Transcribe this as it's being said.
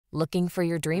Looking for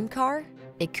your dream car?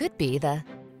 It could be the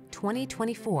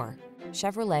 2024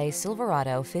 Chevrolet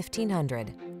Silverado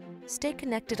 1500. Stay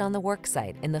connected on the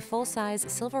worksite in the full-size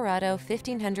Silverado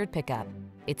 1500 pickup.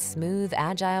 Its smooth,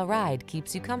 agile ride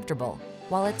keeps you comfortable,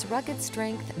 while its rugged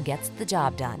strength gets the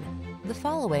job done. The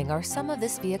following are some of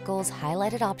this vehicle's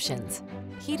highlighted options: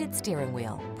 heated steering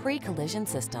wheel, pre-collision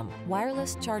system,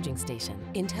 wireless charging station,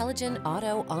 intelligent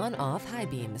auto on-off high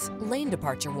beams, lane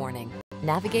departure warning,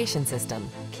 navigation system,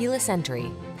 keyless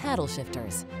entry, paddle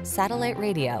shifters, satellite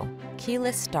radio,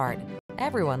 keyless start.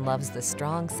 Everyone loves the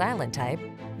strong, silent type.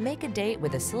 Make a date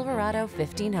with a Silverado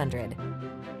 1500.